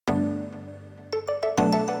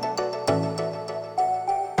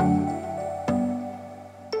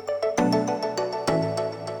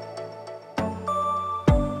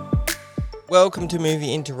Welcome to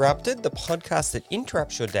Movie Interrupted, the podcast that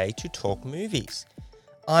interrupts your day to talk movies.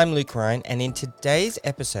 I'm Luke Ryan, and in today's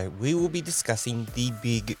episode, we will be discussing the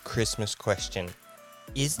big Christmas question.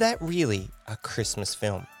 Is that really a Christmas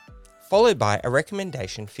film? Followed by a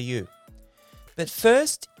recommendation for you. But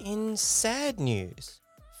first, in sad news,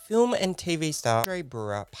 film and TV star Andre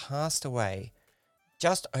Brewer passed away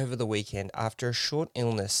just over the weekend after a short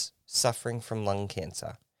illness suffering from lung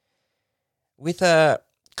cancer. With a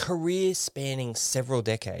career spanning several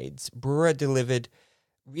decades, Brewer delivered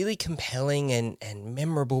really compelling and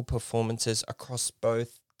memorable performances across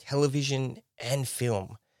both television and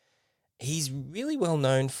film. He's really well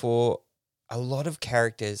known for a lot of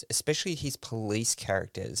characters, especially his police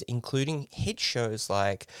characters, including hit shows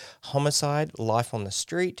like Homicide, Life on the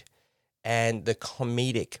Street, and the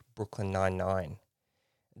comedic Brooklyn Nine-Nine.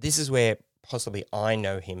 This is where possibly I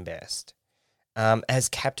know him best. As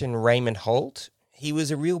Captain Raymond Holt, he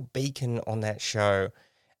was a real beacon on that show,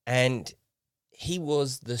 and he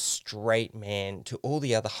was the straight man to all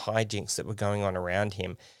the other hijinks that were going on around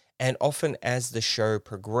him. And often as the show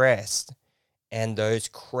progressed and those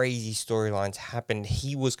crazy storylines happened,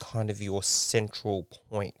 he was kind of your central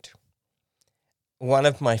point. One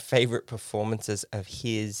of my favorite performances of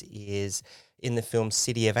his is in the film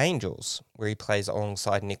City of Angels, where he plays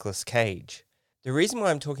alongside Nicolas Cage. The reason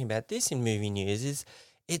why I'm talking about this in movie news is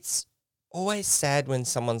it's always sad when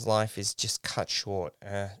someone's life is just cut short.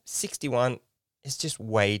 61 is just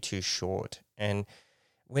way too short. And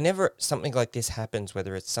whenever something like this happens,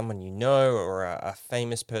 whether it's someone you know or a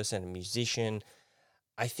famous person, a musician,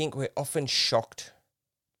 I think we're often shocked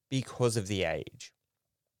because of the age.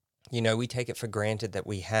 You know, we take it for granted that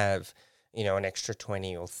we have, an extra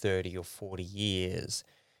 20 or 30 or 40 years.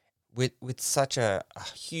 With such a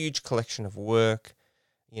huge collection of work,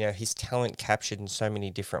 his talent captured in so many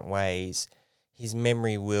different ways, his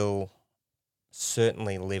memory will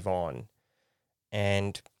certainly live on.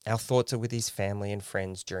 And our thoughts are with his family and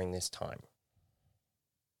friends during this time.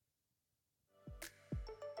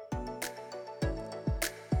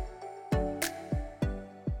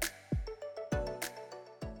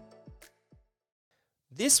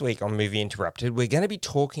 This week on Movie Interrupted, we're going to be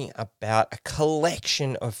talking about a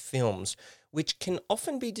collection of films which can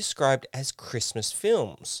often be described as Christmas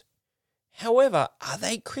films. However, are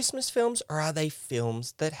they Christmas films or are they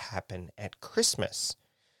films that happen at Christmas?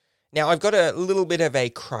 Now, I've got a little bit of a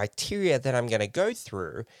criteria that I'm going to go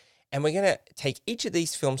through, and we're going to take each of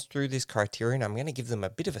these films through this criteria, and I'm going to give them a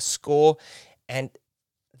bit of a score, and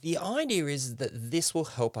the idea is that this will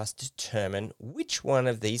help us determine which one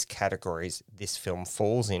of these categories this film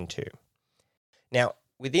falls into. Now,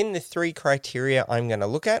 within the three criteria I'm going to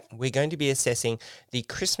look at, we're going to be assessing the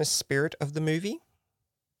Christmas spirit of the movie.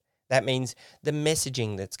 That means the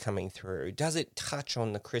messaging that's coming through. Does it touch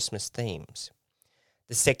on the Christmas themes?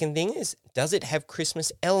 The second thing is, does it have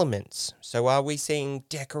Christmas elements? So are we seeing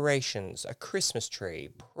decorations, a Christmas tree,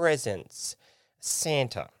 presents,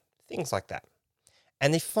 Santa, things like that?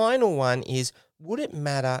 And the final one is, would it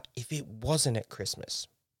matter if it wasn't at Christmas?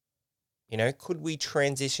 Could we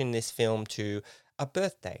transition this film to a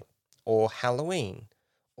birthday or Halloween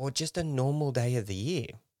or just a normal day of the year?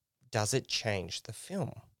 Does it change the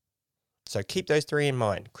film? So keep those three in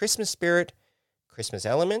mind. Christmas spirit, Christmas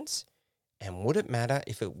elements, and would it matter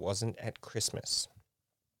if it wasn't at Christmas?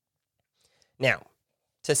 Now,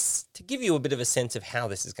 to give you a bit of a sense of how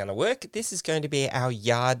this is going to work, this is going to be our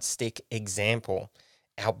yardstick example,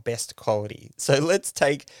 our best quality. So let's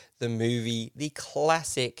take the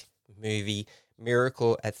classic movie,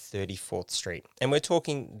 Miracle at 34th Street. And we're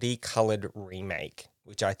talking the colored remake,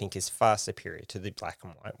 which I think is far superior to the black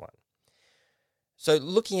and white one. So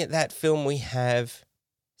looking at that film, we have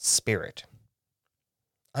Spirit.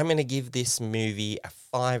 I'm going to give this movie a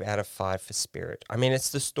 5 out of 5 for Spirit. I mean, it's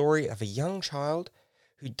the story of a young child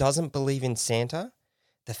who doesn't believe in Santa,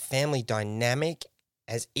 the family dynamic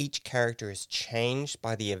as each character is changed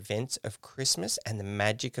by the events of Christmas and the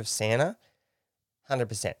magic of Santa.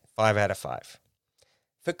 100%, 5 out of 5.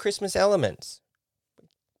 For Christmas elements,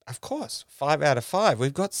 of course, 5 out of 5.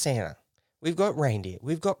 We've got Santa, we've got reindeer,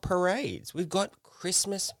 we've got parades, we've got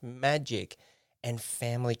Christmas magic and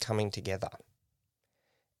family coming together.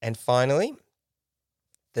 And finally,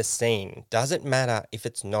 the scene. Does it matter if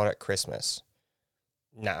it's not at Christmas?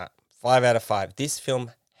 Nah, 5 out of 5. This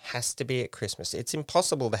film has to be at Christmas. It's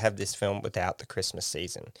impossible to have this film without the Christmas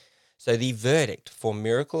season. So the verdict for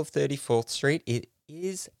Miracle of 34th Street, it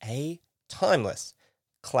is a timeless,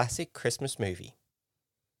 classic Christmas movie.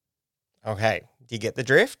 Okay, do you get the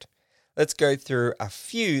drift? Let's go through a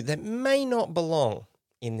few that may not belong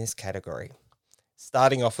in this category.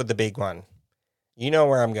 Starting off with the big one. You know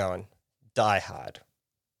where I'm going. Die Hard.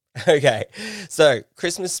 Okay, so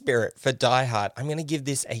Christmas spirit for Die Hard. I'm going to give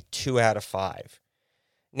this a 2 out of 5.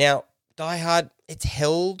 Now, Die Hard, it's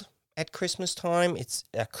held at Christmas time. It's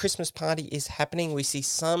a Christmas party is happening. We see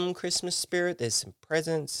some Christmas spirit. There's some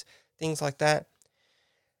presents, things like that.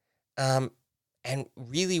 And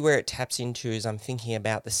really where it taps into is I'm thinking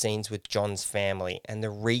about the scenes with John's family and the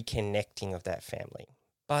reconnecting of that family.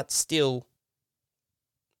 But still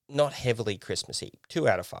not heavily Christmassy. 2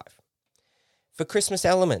 out of 5. For Christmas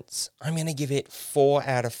elements, I'm going to give it 4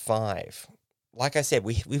 out of 5. Like I said,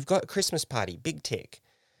 we've got a Christmas party, big tick.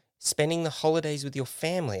 Spending the holidays with your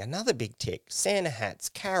family, another big tick. Santa hats,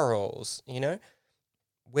 carols,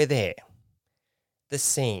 we're there. The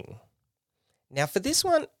scene. Now for this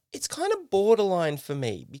one, it's kind of borderline for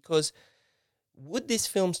me because would this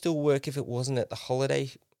film still work if it wasn't at the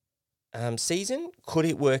holiday season? Could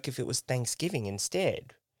it work if it was Thanksgiving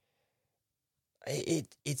instead?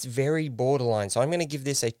 It's very borderline. So I'm going to give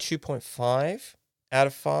this a 2.5 out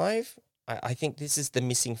of 5. I think this is the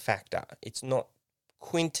missing factor. It's not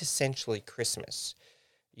quintessentially Christmas.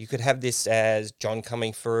 You could have this as John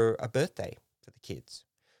coming for a birthday for the kids.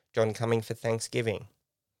 John coming for Thanksgiving.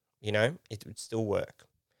 It would still work.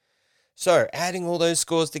 So adding all those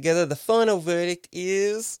scores together, the final verdict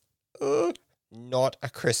is not a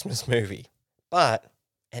Christmas movie, but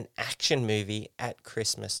an action movie at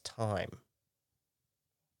Christmas time.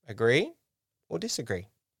 Agree or disagree?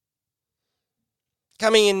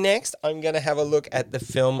 Coming in next, I'm going to have a look at the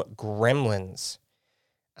film Gremlins.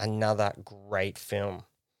 Another great film.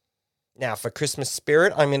 Now, for Christmas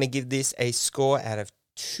spirit, I'm going to give this a score out of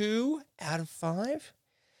 2 out of 5.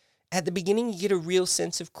 At the beginning, you get a real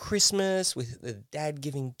sense of Christmas with the dad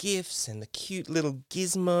giving gifts and the cute little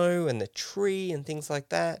gizmo and the tree and things like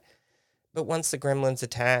that. But once the gremlins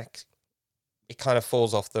attack, it kind of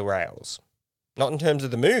falls off the rails. Not in terms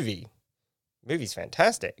of the movie. The movie's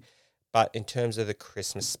fantastic. But in terms of the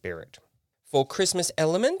Christmas spirit. For Christmas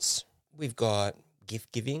elements, we've got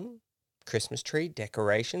gift giving, Christmas tree,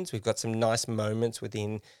 decorations. We've got some nice moments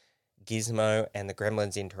within Gizmo and the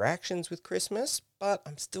Gremlins' interactions with Christmas, but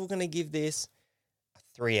I'm still going to give this a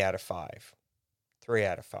 3 out of 5. 3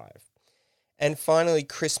 out of 5. And finally,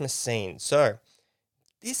 Christmas scenes. So,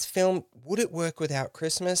 this film, would it work without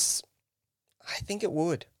Christmas? I think it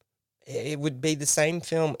would. It would be the same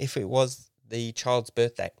film if it was the child's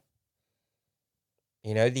birthday.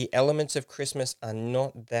 The elements of Christmas are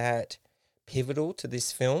not that pivotal to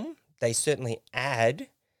this film. They certainly add,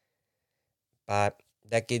 but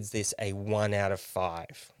that gives this a 1 out of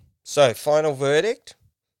 5. So, final verdict,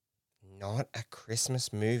 not a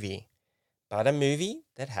Christmas movie, but a movie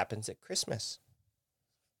that happens at Christmas.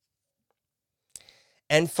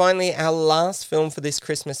 And finally, our last film for this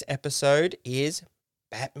Christmas episode is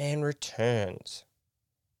Batman Returns.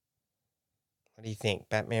 What do you think?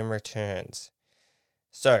 Batman Returns.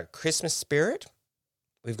 So, Christmas spirit,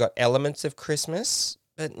 we've got elements of Christmas,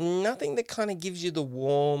 but nothing that kind of gives you the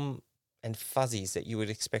warm and fuzzies that you would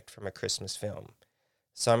expect from a Christmas film.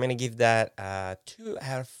 So I'm going to give that 2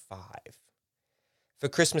 out of 5. For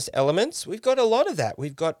Christmas elements, we've got a lot of that.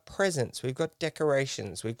 We've got presents, we've got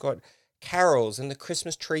decorations, we've got carols and the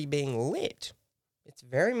Christmas tree being lit. It's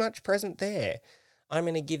very much present there. I'm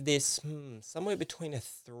going to give this somewhere between a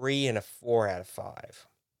 3 and a 4 out of 5.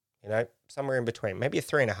 Somewhere in between. Maybe a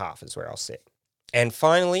 3.5 is where I'll sit. And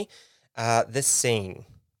finally, the scene.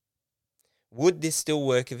 Would this still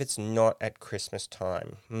work if it's not at Christmas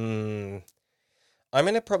time? I'm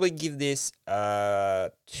going to probably give this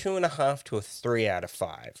 2.5 to a 3 out of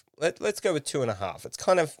 5. Let's go with 2.5. It's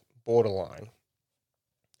kind of borderline.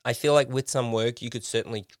 I feel like with some work, you could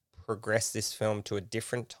certainly progress this film to a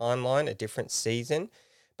different timeline, a different season,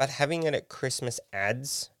 but having it at Christmas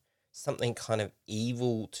adds something kind of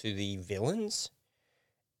evil to the villains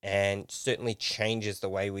and certainly changes the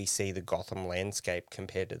way we see the Gotham landscape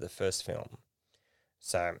compared to the first film.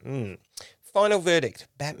 So, final verdict,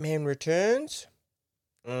 Batman Returns,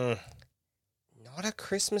 not a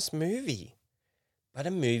Christmas movie, but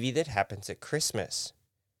a movie that happens at Christmas.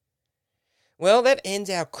 Well, that ends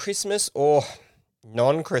our Christmas or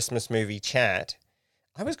non-Christmas movie chat.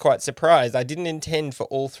 I was quite surprised. I didn't intend for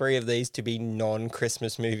all 3 of these to be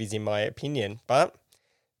non-Christmas movies in my opinion, but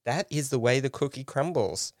that is the way the cookie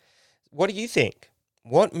crumbles. What do you think?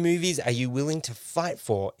 What movies are you willing to fight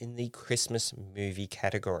for in the Christmas movie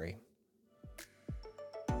category?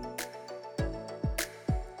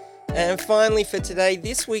 And finally for today,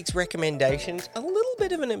 this week's recommendations, a little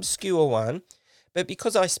bit of an obscure one, but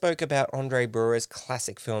because I spoke about Andre Braugher's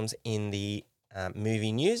classic films in the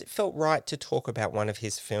movie news, it felt right to talk about one of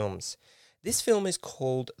his films. This film is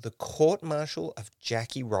called The Court Martial of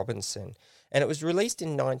Jackie Robinson, and it was released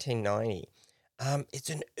in 1990. It's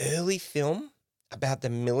an early film about the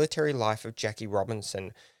military life of Jackie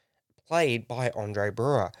Robinson, played by Andre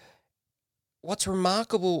Brewer. What's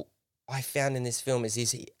remarkable I found in this film is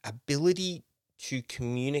his ability to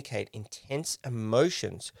communicate intense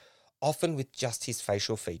emotions, often with just his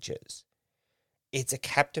facial features. It's a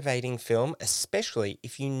captivating film, especially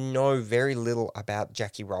if you know very little about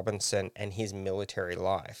Jackie Robinson and his military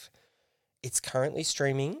life. It's currently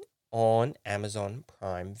streaming on Amazon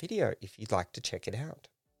Prime Video if you'd like to check it out.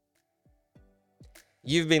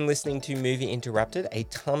 You've been listening to Movie Interrupted, a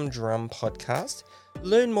Tumdrum podcast.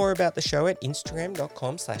 Learn more about the show at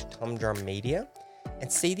instagram.com/tumdrummedia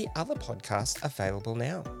and see the other podcasts available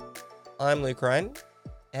now. I'm Luke Ryan,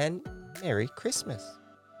 and Merry Christmas.